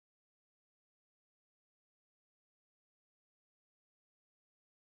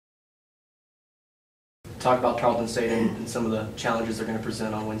talk about Tarleton State and some of the challenges they're going to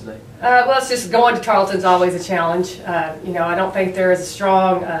present on Wednesday? Well, it's just going to Tarleton's always a challenge. You know, I don't think there is a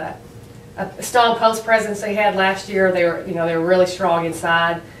strong post presence they had last year. They were really strong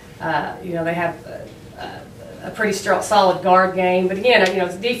inside. You know, they have a pretty solid guard game. But again, you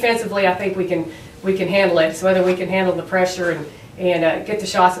know, defensively, I think we can handle it. So whether we can handle the pressure and get the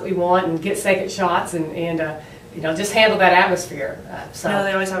shots that we want and get second shots and you know, just handle that atmosphere. You know,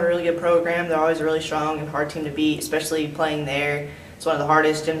 they always have a really good program. They're always a really strong and hard team to beat, especially playing there. It's one of the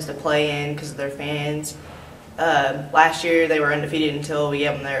hardest gyms to play in because of their fans. Last year they were undefeated until we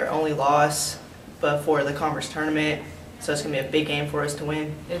gave them their only loss before the conference tournament. So it's going to be a big game for us to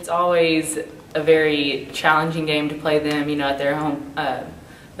win. It's always a very challenging game to play them, you know, at their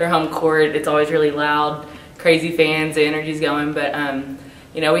home court. It's always really loud, crazy fans, the energy's going, but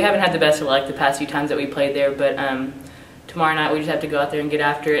you know, we haven't had the best of luck the past few times that we played there, but tomorrow night we just have to go out there and get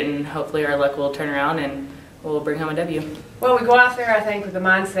after it, and hopefully our luck will turn around and we'll bring home a W. Well, we go out there, I think, with the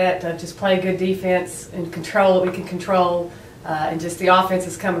mindset of just play good defense and control what we can control, and just the offense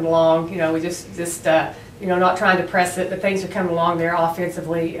is coming along. You know, we just you know, not trying to press it, but things are coming along there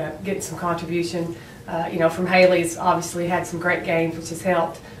offensively, getting some contribution. You know, from Haley's obviously had some great games, which has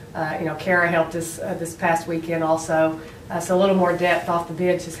helped. You know, Kara helped us this past weekend also. So a little more depth off the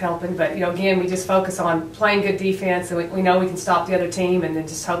bench is helping. But, you know, again, we just focus on playing good defense, and we know we can stop the other team, and then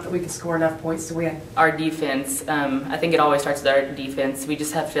just hope that we can score enough points to win. Our defense, I think it always starts with our defense. We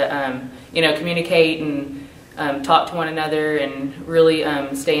just have to, you know, communicate and talk to one another and really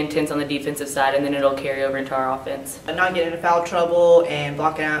stay intense on the defensive side, and then it'll carry over into our offense. Not getting into foul trouble and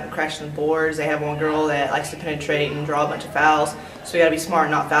blocking out and crashing the boards. They have one girl that likes to penetrate and draw a bunch of fouls, so we got to be smart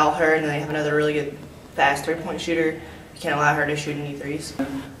and not foul her. And then they have another really good, fast three-point shooter. You can't allow her to shoot any threes.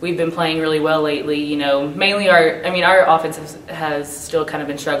 We've been playing really well lately. You know, mainly our offense has still kind of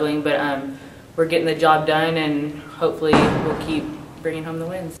been struggling, but we're getting the job done, and hopefully we'll keep bringing home the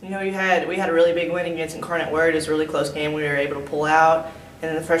wins. You know, we had a really big win against Incarnate Word. It was a really close game. We were able to pull out, and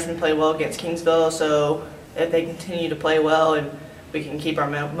then the freshmen played well against Kingsville. So if they continue to play well and we can keep our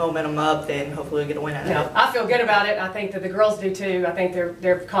momentum up, then hopefully we'll get a win out of it. I feel good about it. I think that the girls do too. I think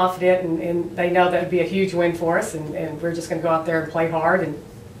they're confident, and they know that would be a huge win for us, and we're just going to go out there and play hard and,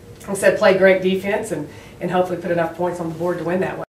 like I said, play great defense and hopefully put enough points on the board to win that way.